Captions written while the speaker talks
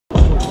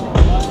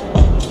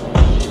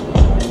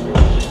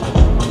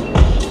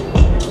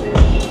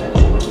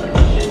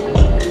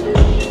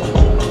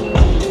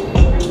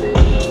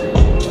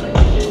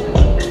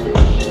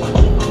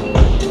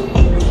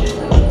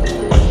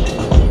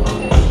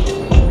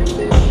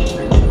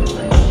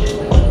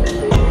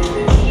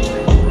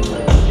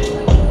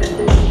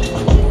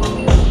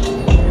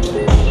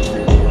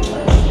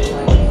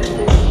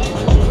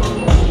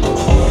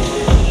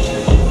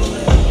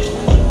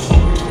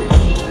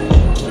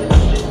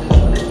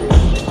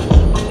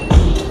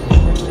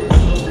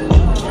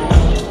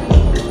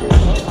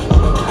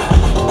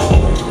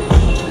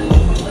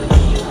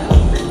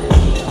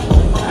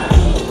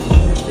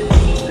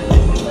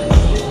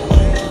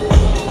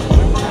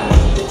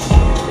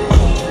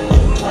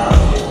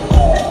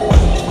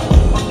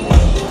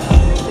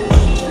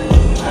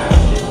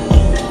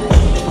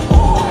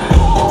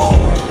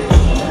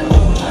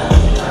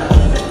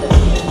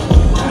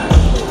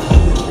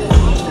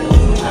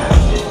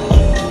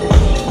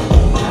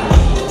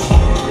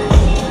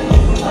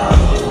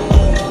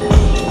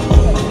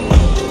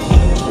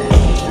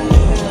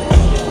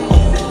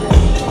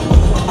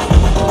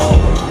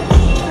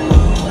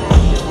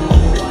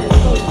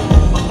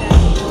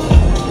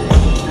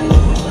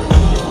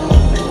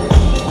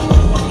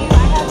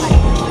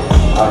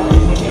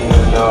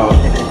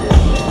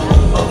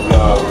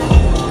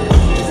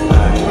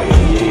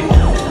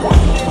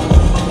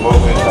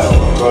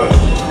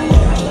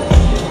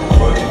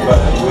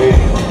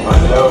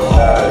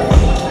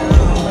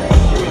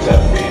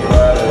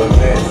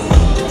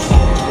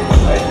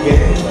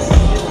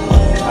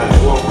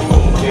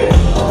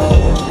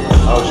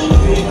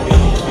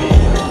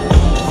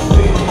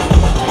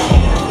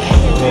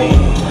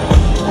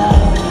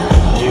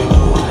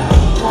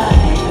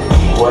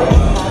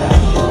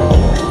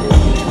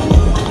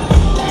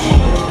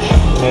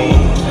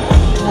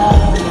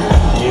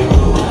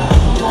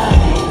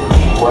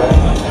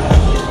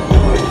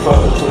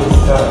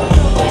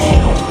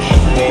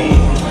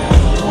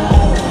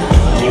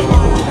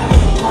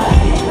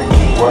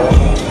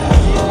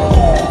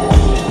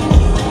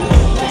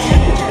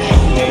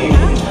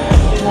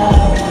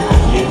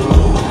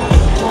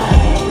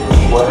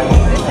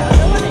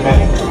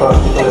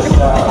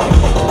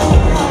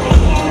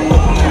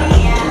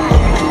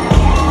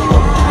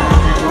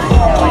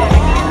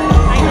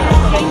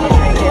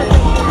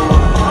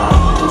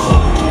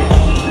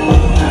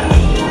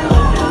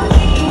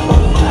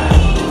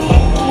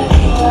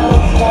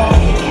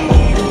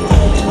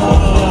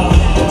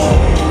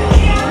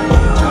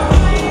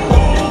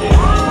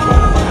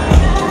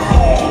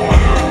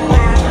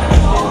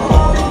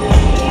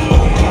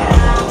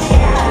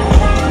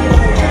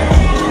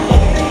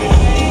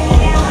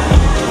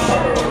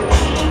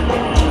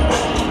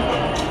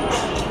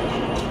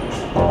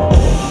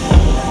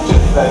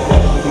Like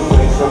that, we can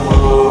break some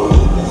rules.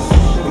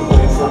 We can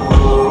break some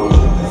rules.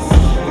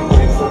 We can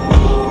break some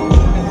rules.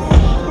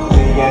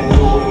 Vivienne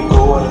knew we can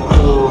go on a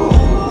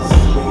cruise.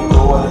 We can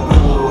go on a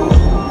cruise.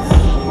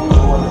 We can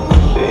go on a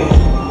cruise.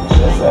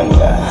 Just like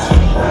that.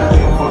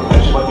 Beautiful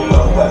bitch, but you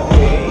love that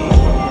pain.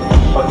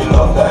 But you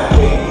love that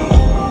pain.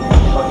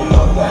 But you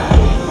love that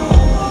pain.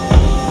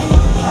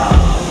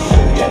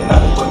 Vivienne,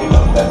 but you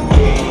love that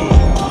pain.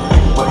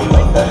 But you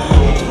love that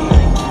pain.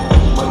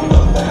 But you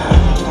love that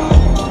pain.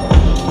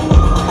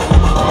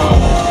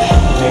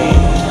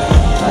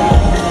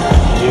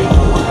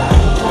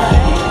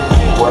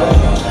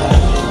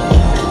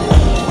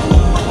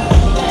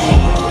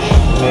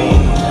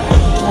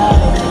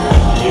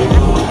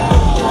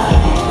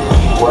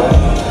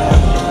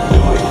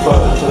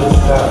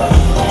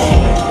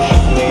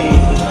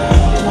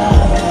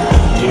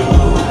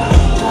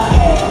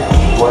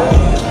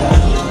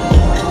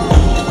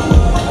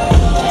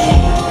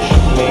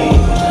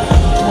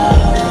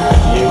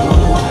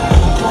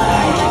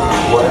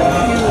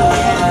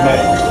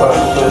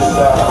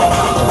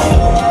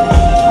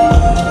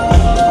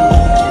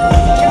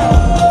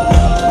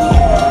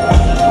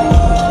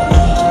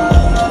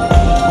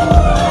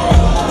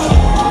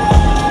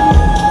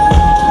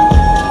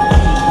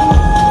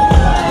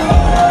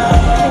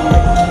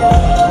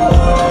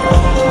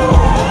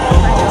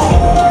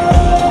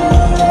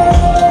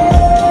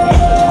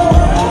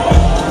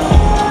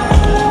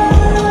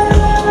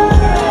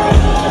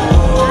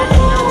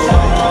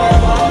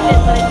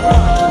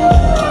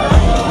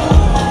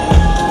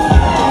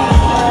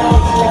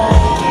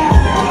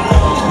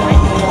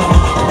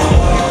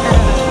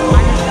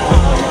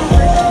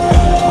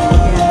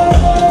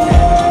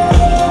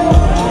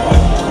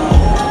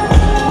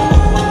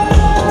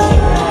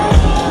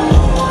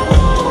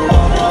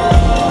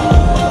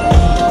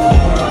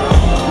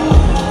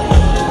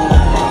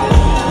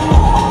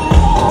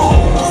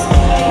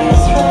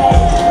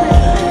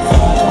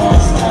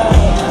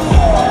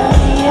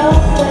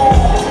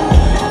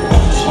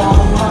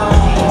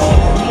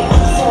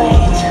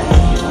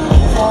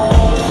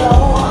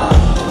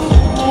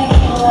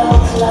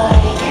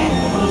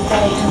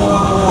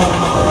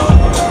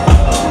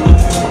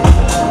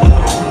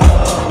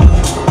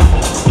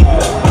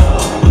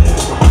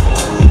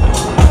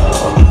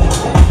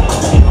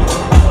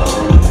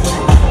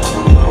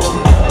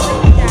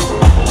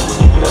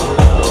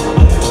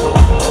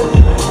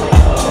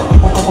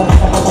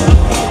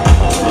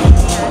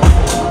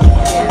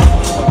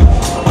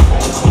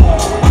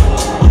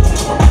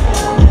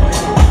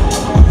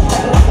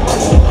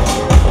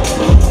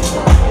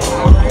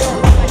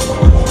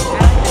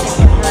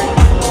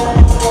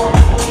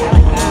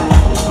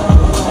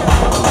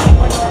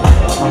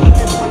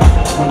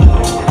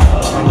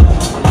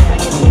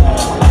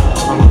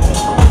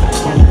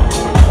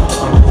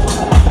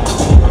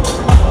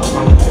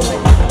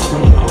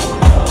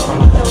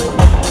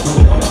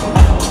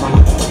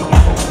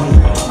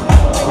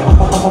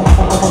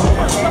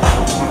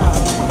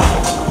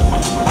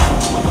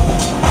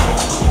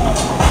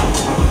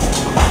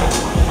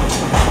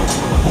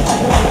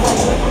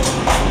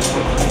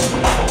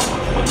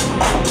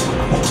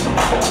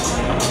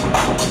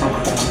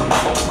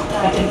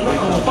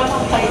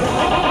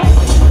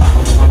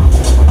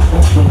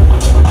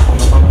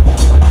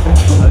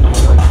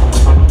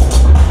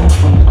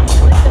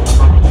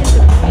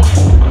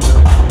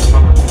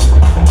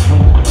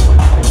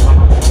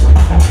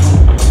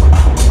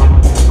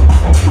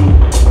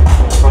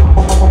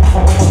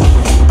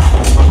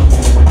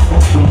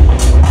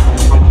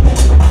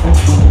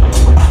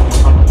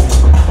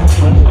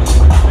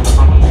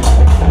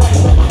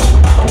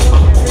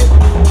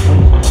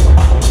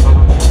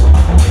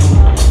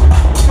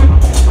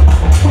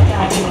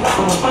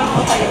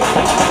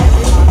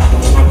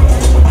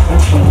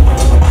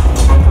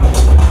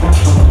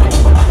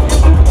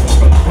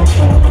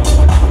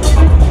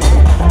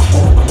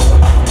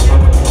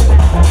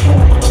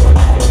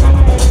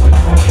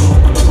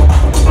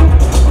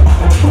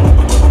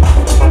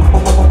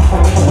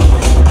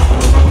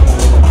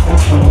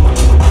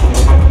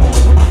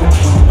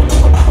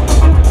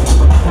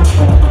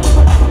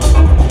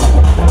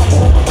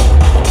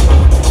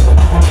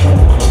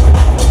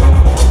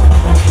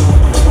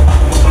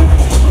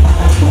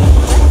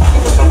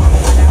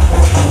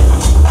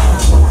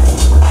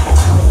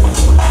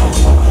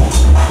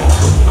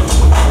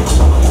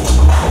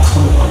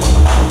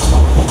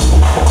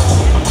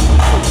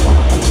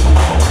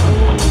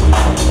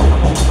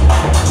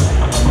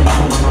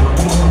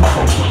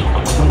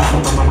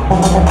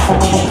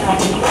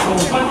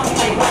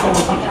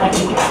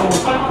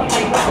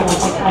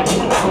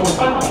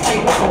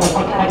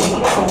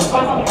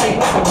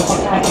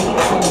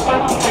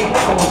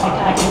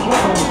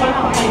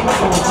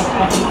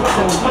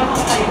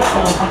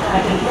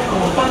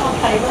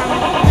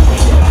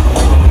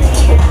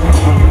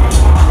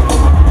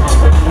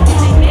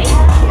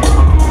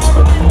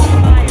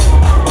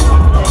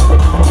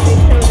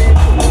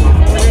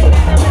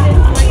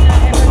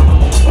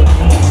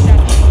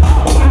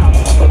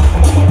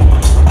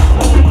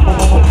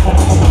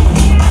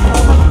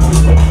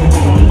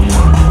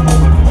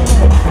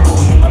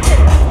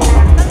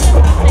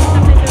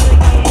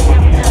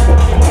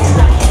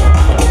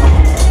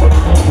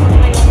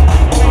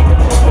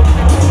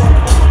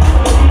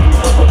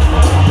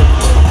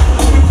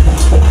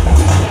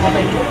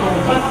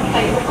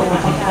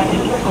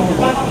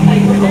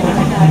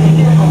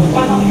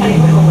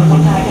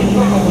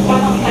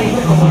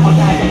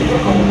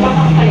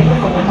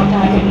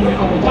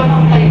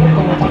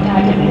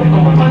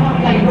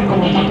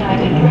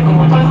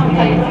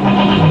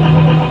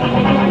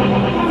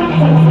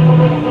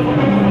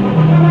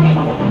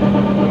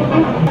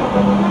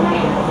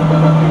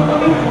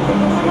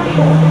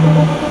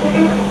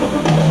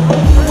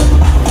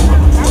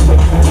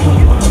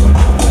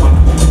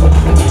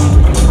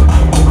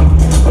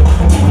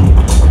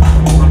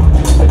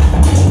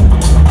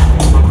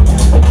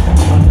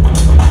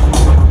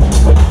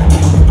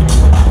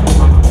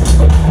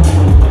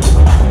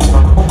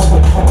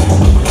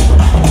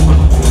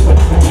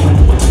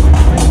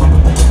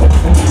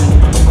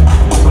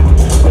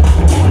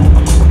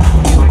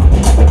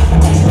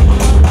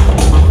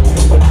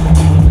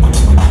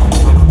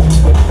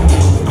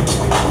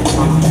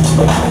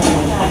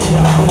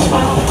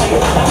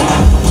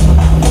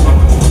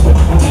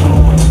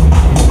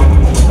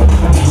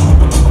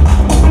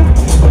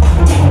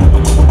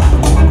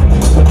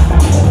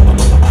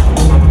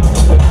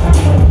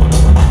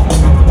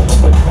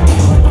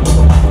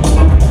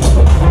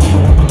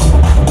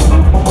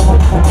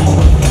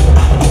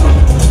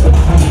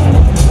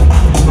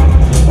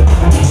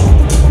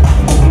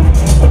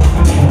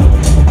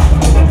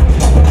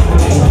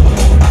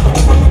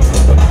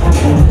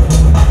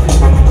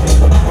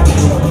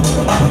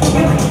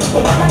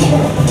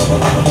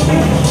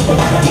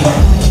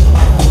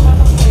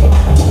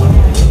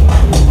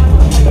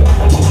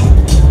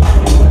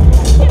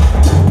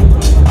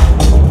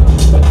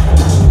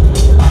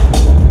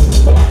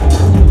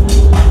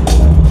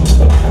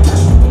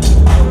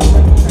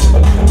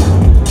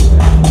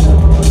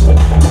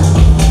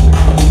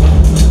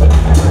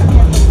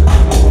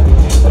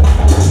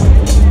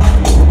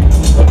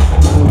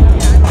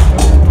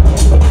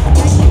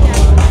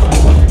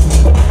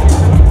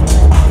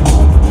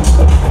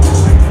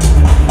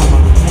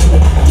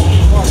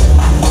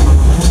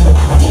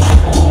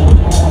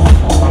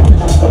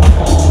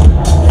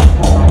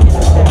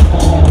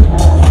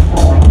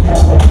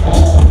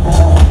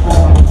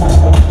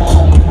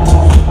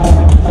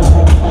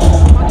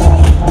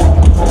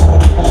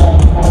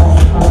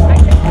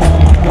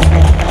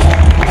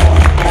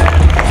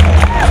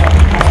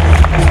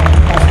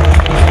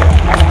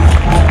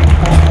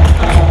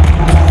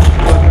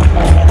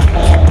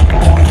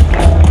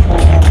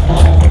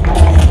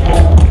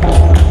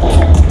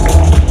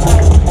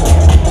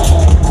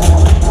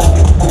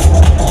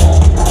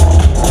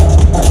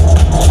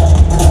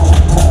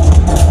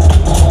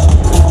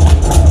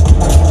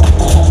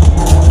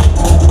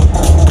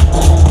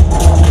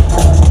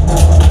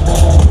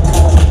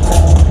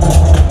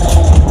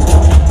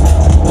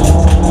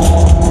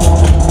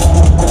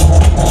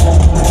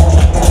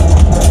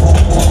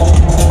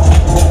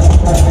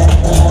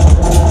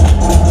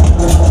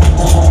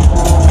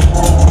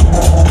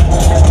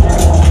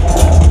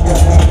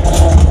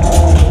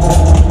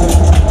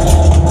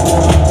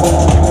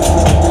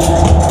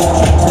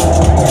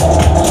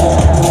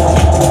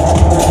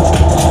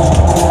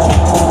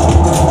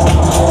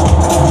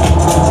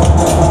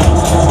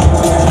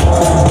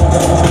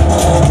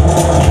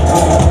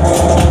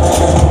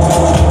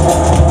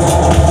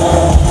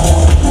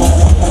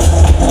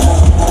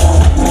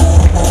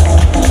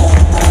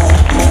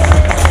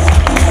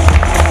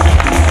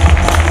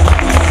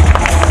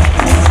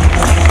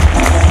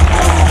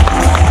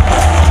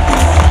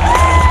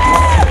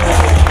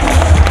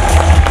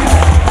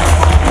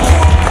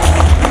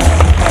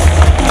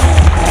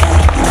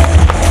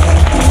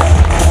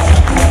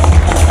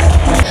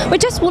 We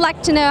just would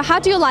like to know, how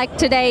do you like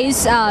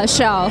today's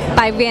show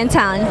by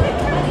Vivienne?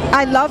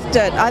 I loved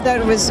it. I thought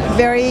it was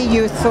very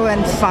youthful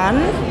and fun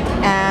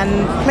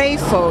and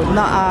playful.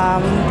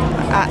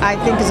 I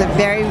think it's a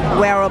very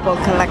wearable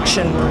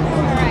collection.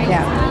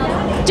 Yeah.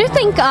 Do you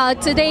think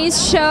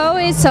today's show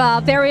is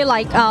very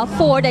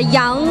for the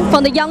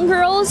young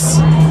girls?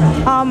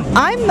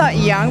 I'm not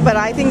young, but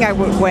I think I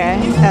would wear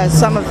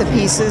some of the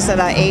pieces that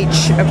are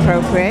age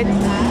appropriate.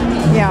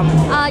 Yeah.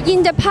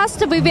 In the past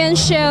Vivienne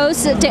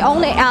shows,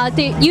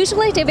 they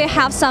usually will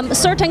have some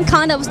certain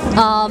kind of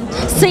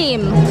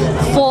theme.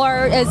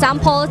 For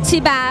example,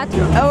 Tibet.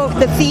 Oh,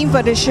 the theme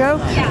for the show?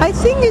 I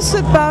think it's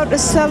about a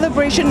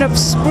celebration of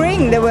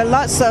spring. There were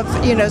lots of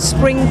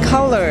spring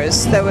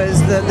colors. There was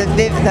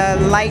the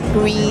light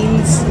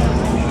greens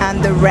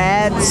and the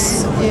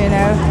reds.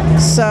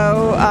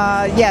 So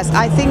yes,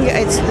 I think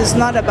it's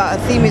not about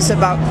a theme. It's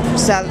about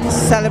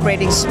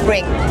celebrating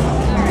spring.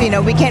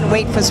 We can't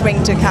wait for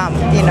spring to come.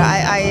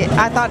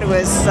 I thought it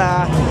was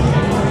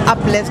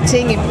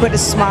uplifting. It put a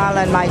smile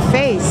on my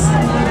face.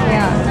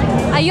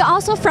 Yeah. Are you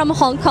also from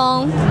Hong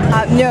Kong?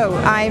 No,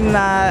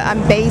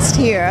 I'm based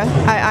here.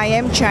 I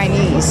am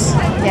Chinese.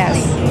 Yes.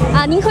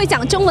 您会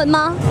讲中文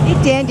吗？一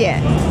点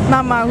点，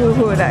马马虎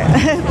虎的，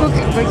不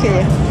可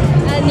以。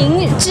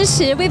您支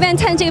持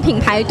Vivienne 这个品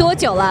牌多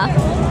久了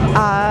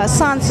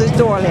？30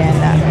多年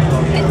了，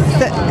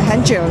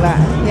很久了。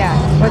Yeah，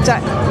 我在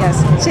Yes，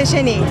 谢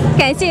谢你，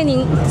感谢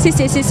您，谢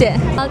谢。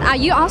Are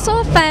you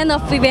also a fan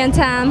of Vivienne?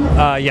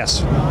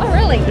 Yes. Oh,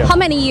 really? Yeah. How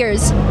many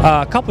years?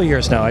 A couple of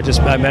years now.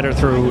 I met her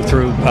through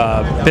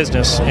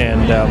business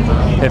and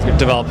have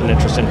developed an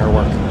interest in her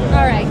work.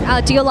 All right.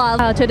 Do you love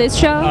today's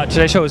show?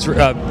 Today's show was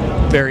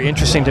very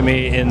interesting to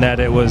me in that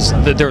there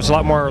was a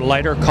lot more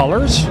lighter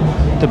colors,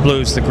 the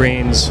blues, the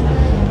greens.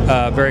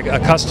 Very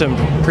accustomed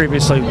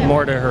previously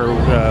more to her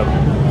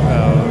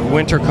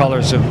winter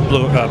colors of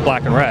blue,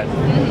 black and red.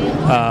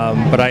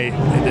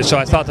 So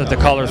I thought that the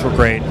colors were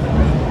great.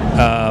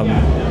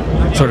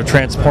 Sort of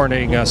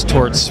transporting us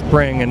towards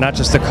spring, and not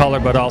just the color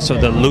but also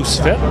the loose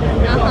fit.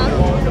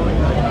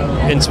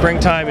 In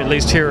springtime, at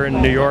least here in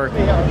New York,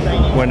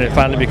 when it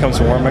finally becomes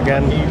warm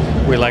again,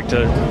 we like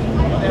to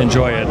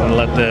enjoy it and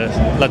let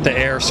the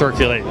air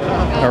circulate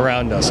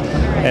around us.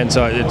 And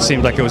so it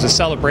seemed like it was a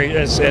celebration,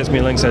 as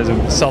Mi-Ling says,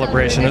 a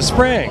celebration of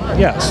spring,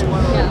 yes,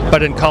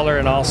 but in color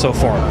and also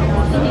form.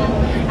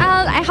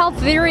 I have a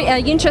very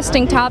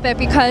interesting topic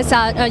because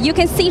you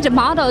can see the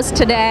models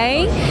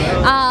today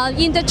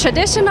in the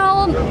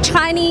traditional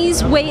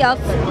Chinese way of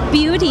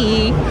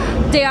beauty.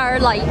 They are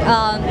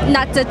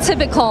not the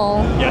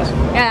typical. Yes.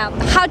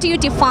 How do you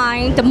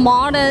define the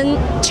modern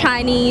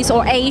Chinese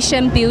or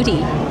Asian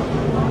beauty?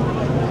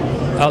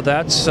 Oh,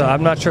 that's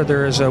I'm not sure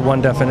there is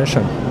one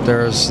definition.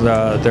 There's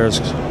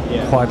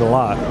quite a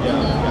lot.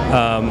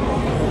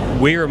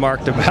 We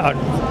remarked about,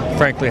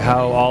 frankly,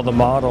 how all the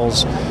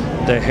models,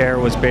 the hair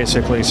was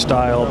basically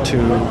styled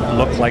to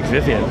look like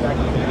Vivienne,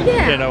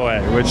 in a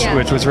way,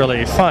 which was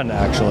really fun,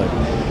 actually.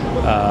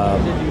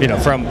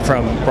 From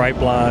bright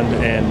blonde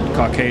and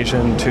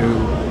Caucasian to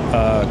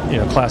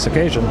classic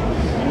Asian.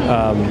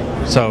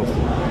 So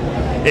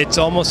it's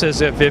almost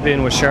as if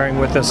Vivienne was sharing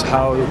with us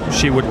how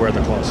she would wear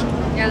the clothes.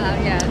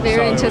 Yeah,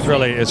 very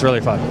interesting. It's really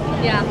fun.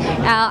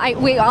 Yeah,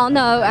 we all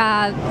know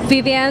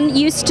Vivienne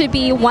used to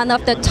be one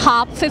of the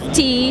top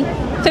 50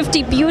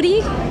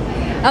 beauty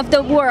of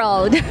the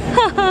world.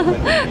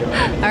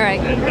 All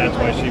right. And that's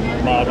why she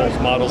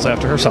models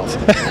after herself.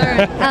 All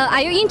right.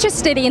 Are you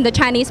interested in the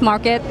Chinese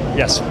market?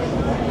 Yes.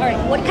 All right.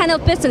 What kind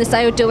of business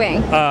are you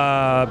doing?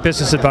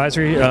 Business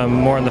advisory,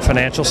 more on the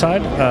financial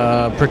side,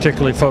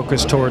 particularly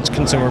focused towards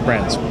consumer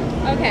brands.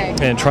 Okay.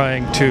 And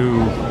trying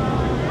to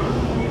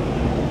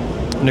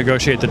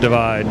negotiate the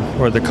divide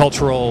or the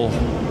cultural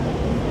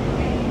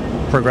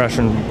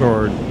progression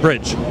or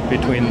bridge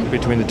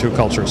between the two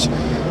cultures,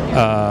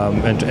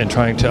 and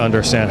trying to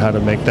understand how to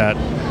make that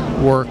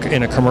work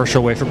in a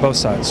commercial way for both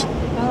sides.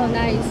 Oh,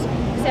 nice.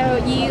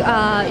 So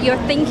you're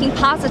thinking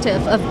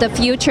positive of the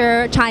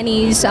future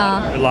Chinese.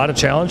 A lot of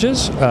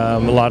challenges, a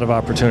lot of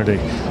opportunity.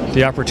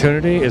 The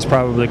opportunity is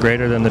probably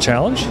greater than the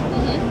challenge,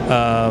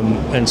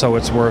 and so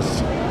it's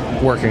worth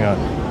working on.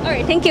 All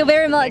right, thank you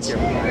very much.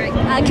 Thank you.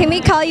 All right. Can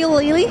we call you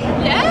Lily?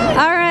 Yeah.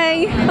 All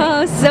right.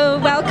 Oh, so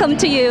welcome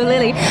to you,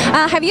 Lily.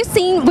 Have you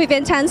seen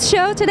Vivienne Tan's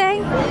show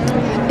today?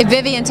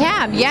 Vivienne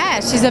Tam,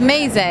 yeah, she's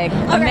amazing.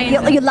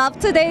 You love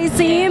today's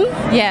theme?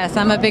 Yes,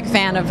 I'm a big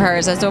fan of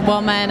hers as a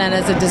woman and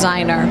as a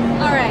designer.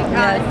 All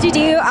right. Did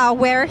you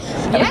wear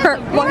her?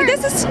 Well,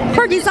 this is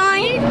her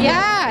design.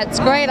 Yeah, it's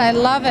great. I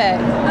love it.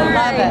 I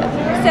love it.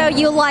 So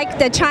you like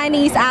the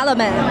Chinese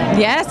element?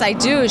 Yes, I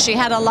do. She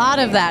had a lot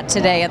of that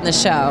today in the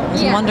show. It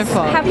was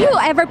wonderful. Have you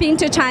ever been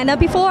to China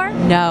before?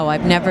 No,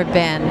 I've never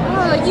been.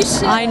 Oh, you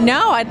should. I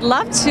know. I'd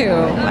love to.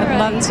 I'd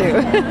love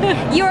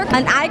to. You're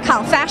an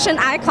icon, fashion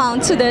icon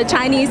to the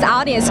Chinese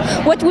audience.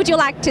 What would you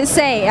like to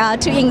say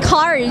to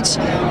encourage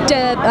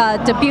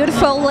the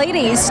beautiful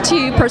ladies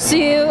to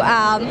pursue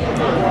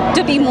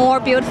to be more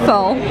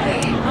beautiful?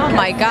 Oh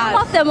my God.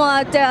 Some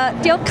of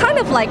them they're kind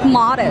of like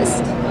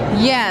modest.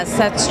 Yes,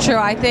 that's true.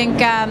 I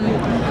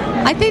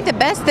think the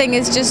best thing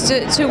is just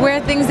to wear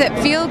things that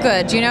feel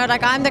good. You know,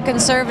 like I'm the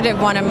conservative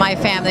one in my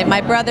family.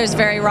 My brother's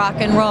very rock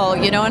and roll,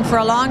 you know, and for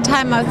a long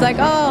time I was like,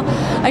 oh,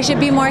 I should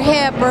be more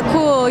hip or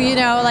cool, you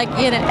know, like,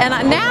 you know,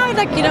 and now,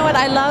 like, you know what,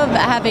 I love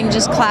having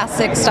just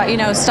classic style, you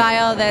know,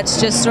 style that's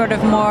just sort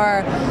of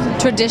more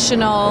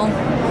traditional.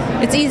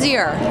 It's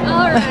easier.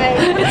 All right.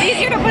 It's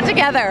easier to put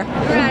together.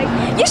 Right.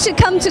 You should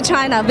come to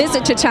China,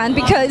 visit to China,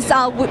 because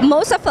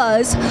most of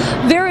us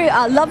very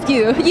love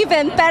you,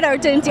 even better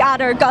than the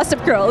other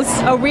gossip girls.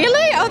 Oh,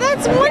 really? Oh,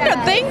 that's wonderful.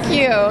 Yes. Thank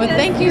you. Yes.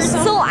 Thank you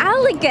So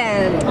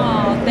elegant.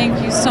 Oh,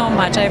 thank you so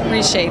much. I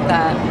appreciate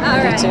that. All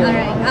right, all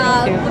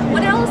right.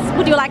 What else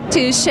would you like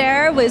to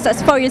share with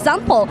us? For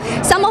example,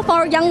 some of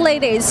our young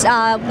ladies,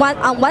 on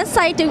one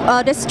side,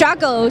 they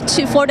struggle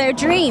for their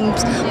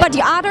dreams, but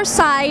the other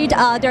side,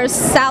 their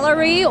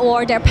salary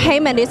or their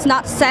payment is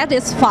not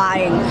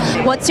satisfying.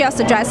 What's your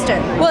suggestion?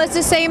 Well, it's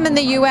the same in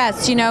the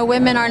U.S. You know,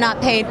 women are not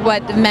paid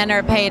what men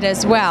are paid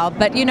as well.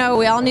 But, you know,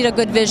 we all need a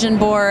good vision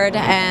board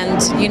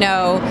and, you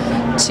know,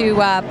 to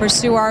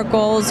pursue our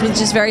goals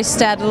just very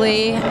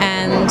steadily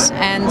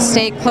and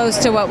stay close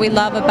to what we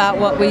love about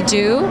what we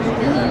do.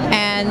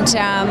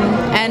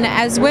 And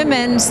as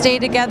women, stay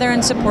together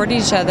and support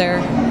each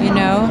other, you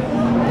know?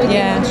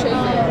 Yeah.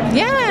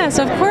 Yes,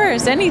 of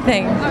course,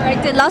 anything. All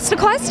right, the last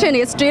question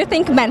is, do you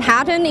think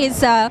Manhattan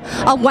is a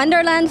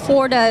wonderland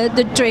for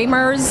the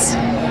dreamers?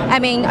 I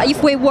mean,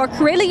 if we work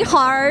really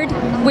hard,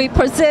 we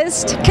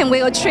persist, can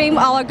we achieve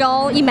our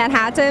goal in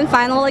Manhattan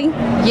finally?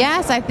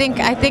 Yes, I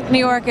think New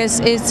York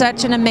is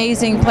such an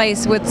amazing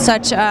place with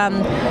such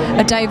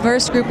a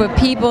diverse group of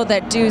people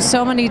that do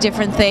so many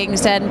different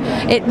things, and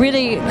it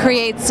really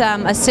creates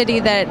a city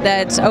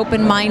that's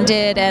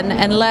open-minded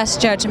and less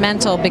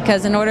judgmental,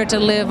 because in order to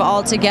live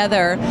all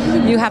together,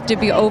 you have to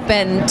be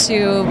open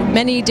to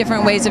many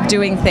different ways of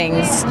doing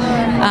things.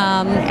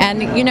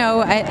 And, you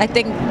know, I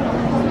think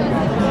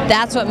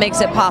that's what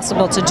makes it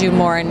possible to do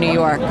more in New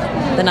York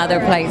than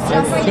other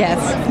places. Yes.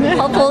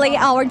 Hopefully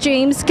our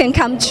dreams can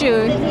come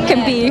true,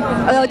 can be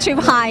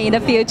achieved high in the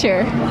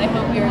future. I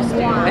hope yours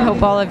do. I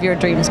hope all of your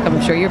dreams come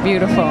true. You're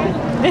beautiful.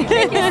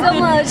 Thank you so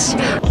much.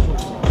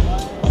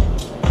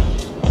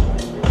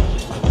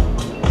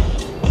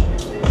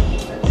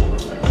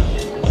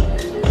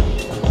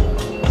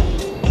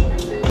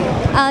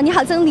 你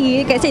好，曾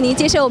黎，感谢您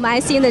接受我们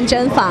ICN 的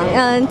专访。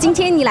今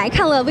天你来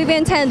看了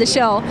Vivienne 的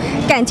秀，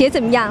感觉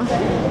怎么样？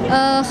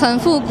很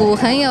复古，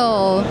很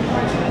有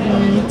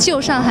旧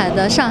上海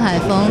的上海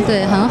风，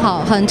对，很好，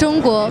很中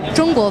国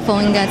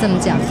风，应该这么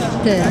讲，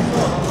对。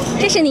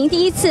这是您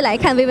第一次来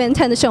看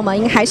Vivienne 的秀吗？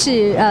应该还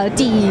是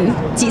第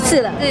几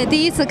次了？对，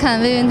第一次看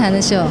Vivienne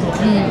的秀。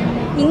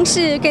您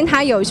是跟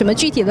他有什么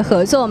具体的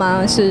合作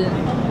吗？是？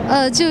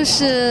就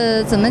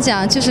是怎么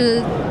讲，就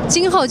是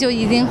今后就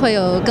一定会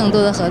有更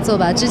多的合作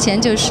吧。之前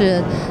就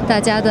是大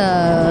家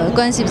的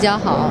关系比较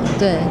好，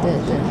对。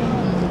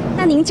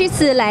那您这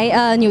次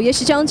来纽约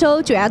时装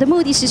周主要的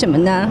目的是什么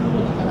呢？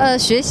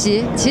学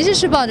习，其实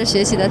是抱着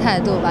学习的态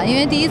度吧，因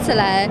为第一次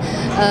来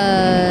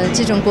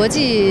这种国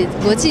际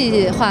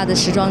化的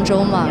时装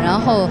周嘛，然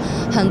后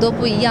很多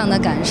不一样的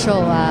感受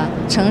啊，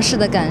城市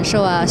的感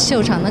受啊，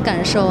秀场的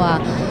感受啊，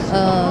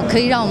可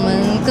以让我们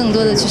更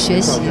多的去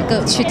学习，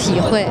去体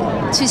会，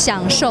去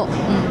享受。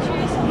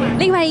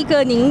另外一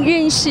个，您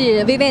认识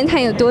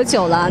Vivienne 有多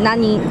久了？那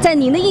在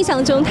您的印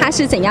象中，她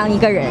是怎样一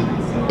个人？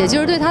也就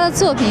是对他的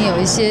作品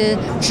有一些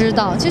知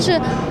道，就是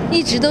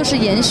一直都是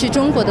延续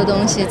中国的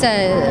东西，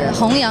在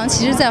弘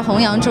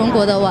扬中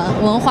国的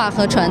文化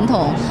和传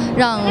统，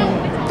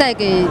带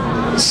给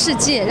世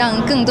界，让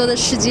更多的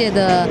世界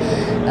的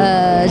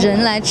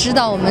人来知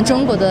道我们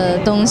中国的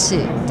东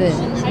西。对，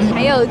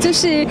还有就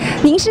是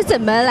您是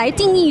怎么来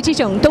定义这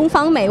种东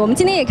方美？我们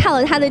今天也看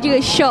了他的这个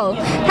show，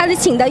 他的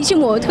请的一些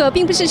模特，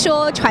并不是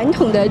说传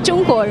统的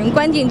中国人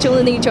观念中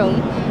的那种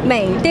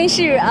美，但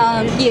是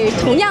也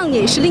同样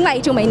也是另外一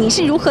种美。你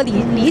是如何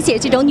理解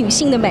这种女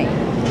性的美？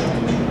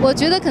我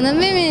觉得可能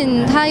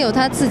Vivienne 她有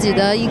她自己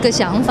的一个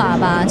想法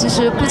吧，就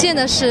是不见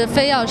得是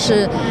非要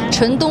是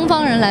纯东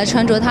方人来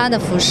穿着她的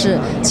服饰，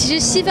其实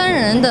西方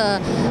人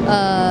的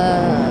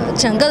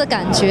整个的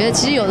感觉，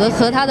其实有的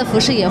和她的服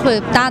饰也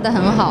会搭得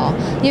很好，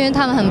因为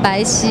他们很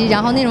白皙，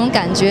然后那种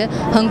感觉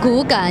很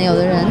骨感，有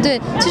的人对，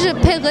就是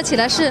配合起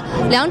来是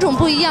两种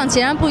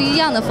截然不一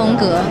样的风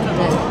格。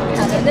对。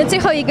好的，那最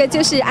后一个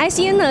就是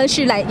ICN 呢，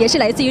也是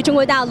来自于中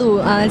国大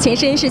陆，前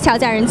身是俏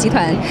佳人集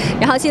团，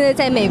然后现在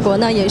在美国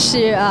呢也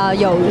是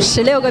有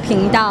16个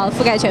频道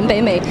覆盖全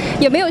北美，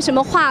有没有什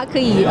么话可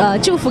以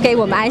祝福给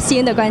我们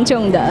ICN 的观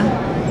众的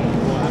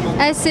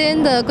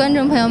？ICN 的观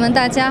众朋友们，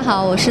大家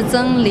好，我是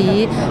曾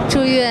黎，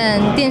祝愿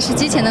电视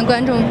机前的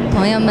观众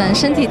朋友们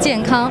身体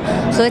健康，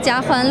阖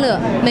家欢乐，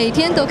每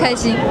天都开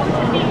心。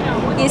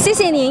也谢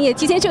谢您，也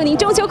提前祝您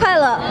中秋快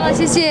乐。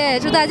谢谢，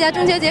祝大家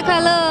中秋节快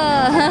乐。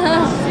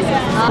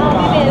好，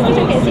非常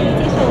感谢您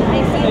接受我们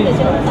ICN 的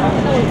专访。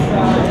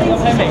那我最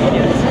喜欢的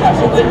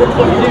是今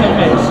天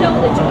的秀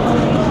的主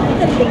题，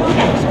它的灵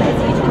感是来自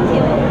于春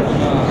天吗？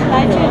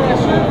来自于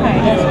上海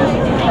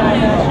的。来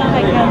的上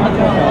海看的歌，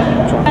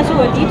但是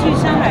我第一去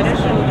上海的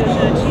时候就是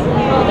70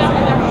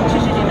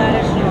年代的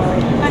时候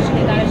，80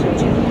年代的时候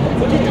去，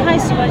我就太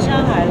喜欢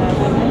上海了，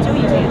我很久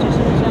以前就喜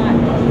欢上海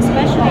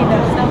 ，especially the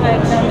Shanghai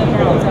Club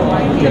Girls，特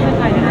别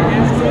拍的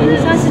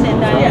30年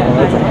代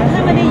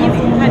他们的衣服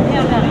太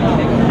漂亮了，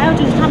还有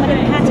就是他们的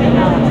pattern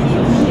啊，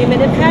里面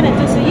的 pattern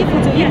就是衣服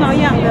就一模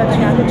一样的，全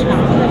是长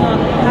的嘛，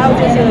还有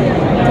就是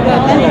这个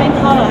Mandarin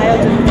color， 还有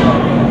就是，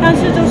但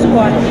是就是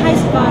我太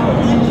喜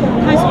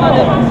欢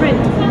的 print，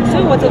 所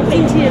以我就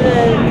进去了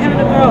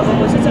Canada Girls，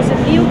 我是就是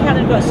New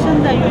Canada Girls 新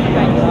的运动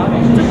感觉，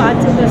就把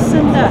这个新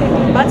的，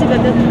把这个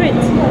的 print，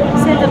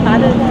 现在把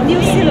的 new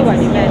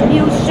silhouette 里面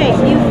new shape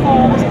new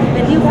forms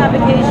and new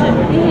fabrication，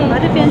 把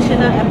它变成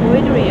了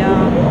embroidery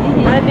啊，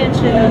把它变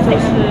成了就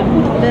是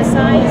不同的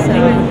size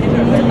啊，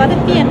就把它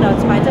变了，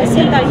摆在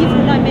现代衣服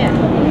外面。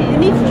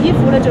衣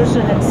服呢就是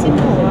很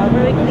simple 啊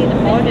 ，very clean and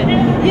modern。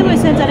因为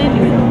现在的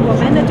我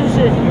们呢就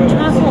是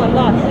travel a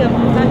lot， we are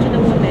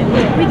professional women，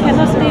 we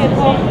cannot stay at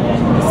home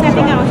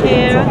setting our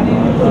hair,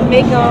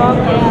 makeup,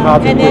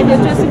 and then you're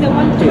just in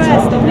one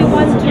dress, only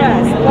one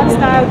dress, one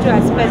style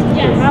dress. But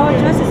our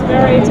dress is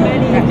very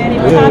many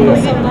travel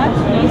so much,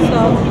 so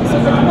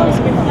the clothes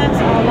reflects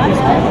our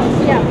lifestyle.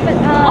 Yeah, but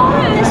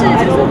但是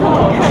就是从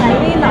我看来，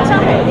因为老上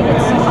海的那个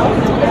旗袍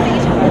做的非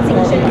常的紧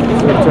身，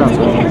然后我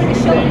今天看这个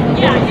袖子，我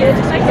感觉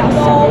就是比较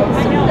松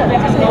的，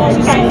就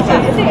是感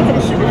觉这个很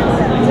舒服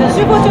的。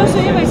舒服就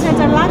是因为现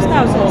在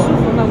lifestyle 是很舒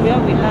服嘛 ，we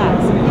are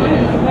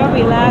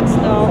relaxed,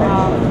 so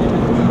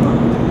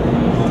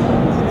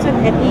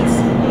at ease.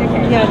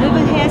 Yeah,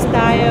 even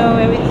hairstyle,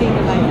 everything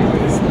like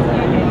this.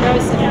 Very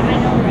simple.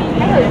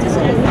 还有就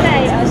是您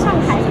在上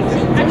海也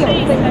是已经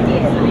有分店，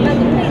那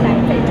您未来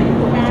在中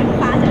国大家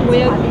发展我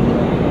有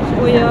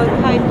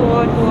开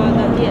多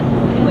的店，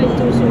因为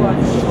就是我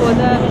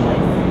的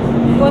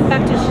going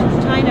back to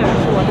China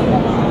是我的梦，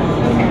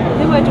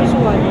因为就是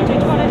我最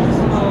初的时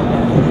候，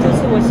就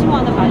是我希望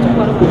能把中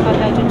国的文化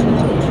带进全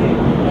球去，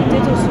这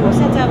就是我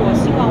现在我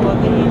希望我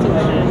可以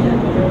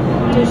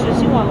就是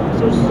希望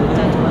就是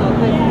在中国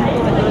可以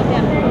做很多的店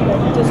铺，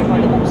就是我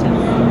的梦想。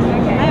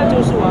还有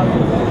就是我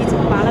一直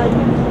把了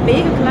每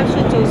一个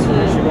collection 就是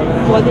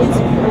我的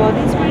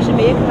inspiration，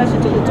 每一个 collection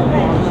就是中国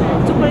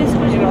的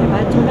inspiration， 把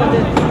中国的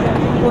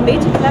我每一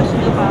次 collection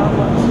都把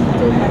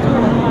就是把中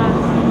国文化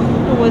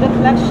我的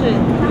collection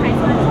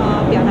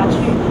表达去。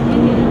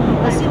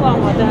我希望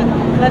我的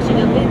collection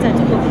可以在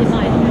中国可以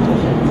卖，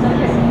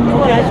对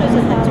我来说是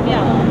很重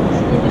要的。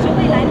就是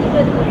未来你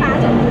的这个发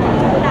展的话，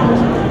中国大陆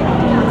是非常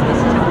重要的这个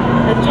市场。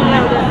很重要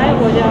的，还有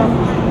我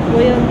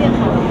要练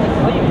好我的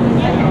国语。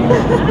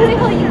最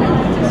后一个问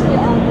题就是，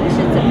您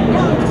是怎么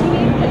样？就是因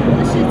为很多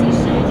的设计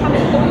师他们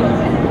都有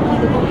在努力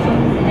的工作，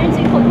但是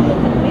最后他们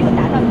可能没有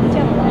达到您这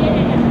样的完美。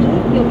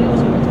您有没有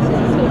什么就是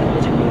特别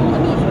的成功的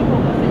秘诀跟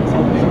我们分享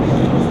一下？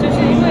就是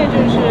因为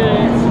就是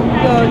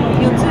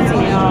有自己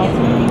要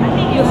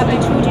 ，you have to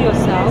true to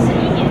yourself.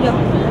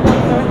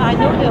 I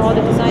know that all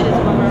the designers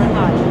are very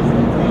hard.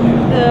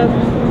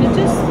 You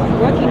just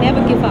working, never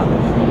give up.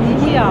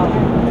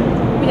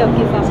 不要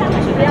give up，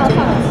 就是不要放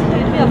弃，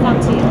不要放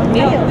弃，不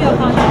要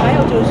放弃。还有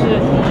就是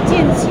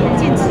坚持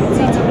自己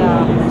的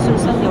心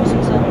声，有心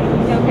声。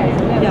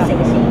要信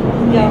心。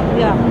要。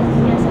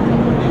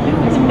You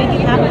can make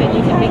it happen.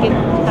 You can make it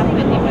happen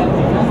if you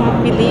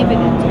believe in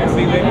it.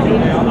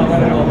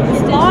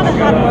 It's not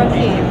hard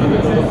working,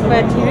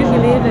 but if you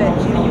believe it,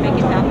 you make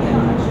it happen.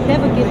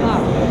 Never give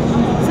up.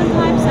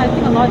 Sometimes I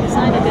think a lot of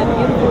designers, they're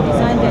beautiful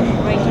design, they're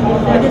great,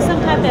 but then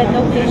sometimes they're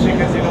no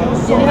patience.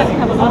 So you have to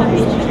have a lot of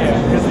patience.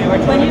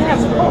 When you have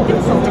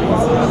difficulties,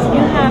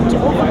 you have to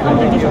overcome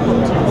the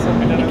difficulties,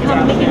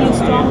 making you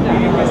stronger.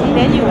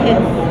 Then you can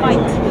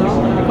fight,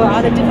 for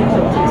other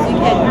difficulties.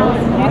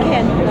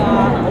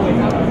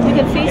 You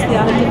can face the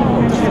other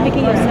difficulties,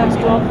 making yourself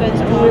stronger and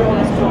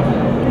stronger.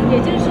 也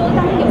就是说，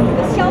当有一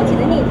个消极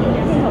的念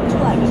头出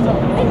来的时候，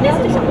你要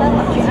去想办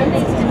法去安慰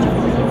自己，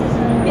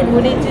去鼓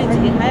励自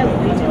己，还有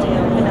鼓励自己，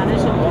困难的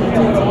时候鼓励自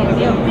己，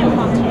没有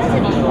放弃，不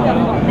要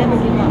放 ，never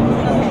give up.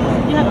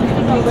 You have to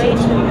figure a way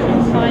to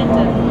find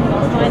a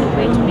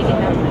way to make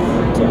it happen,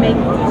 to make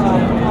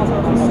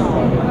problem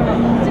solve.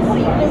 最后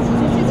一个问题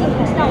就是，请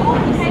知道我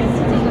一开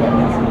始这个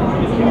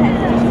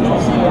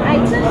是癌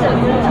症的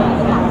一个症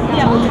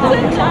状，我是22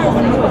岁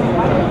左右，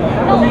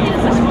那我们这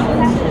个什么说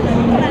它是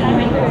后来来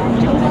每个人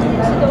成功这件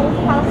事都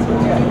花了很多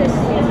时间在实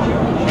验上，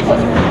或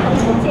许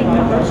很健康。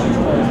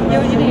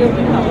有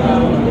病好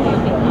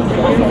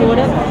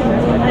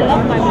，I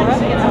love my work,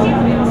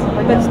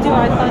 but still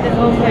I find it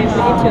okay. We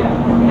need to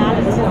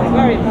balance,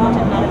 very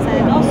important balance,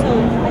 and also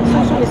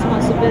social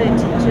responsibility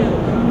to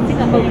think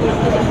about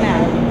giving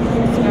back.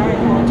 It's very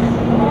important.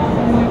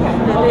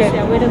 对社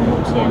会的贡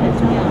献很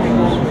重要，好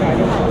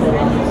的人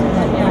是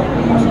很重要，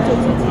不是做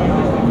自己，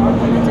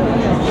这个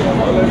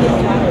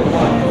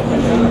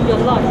有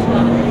lot。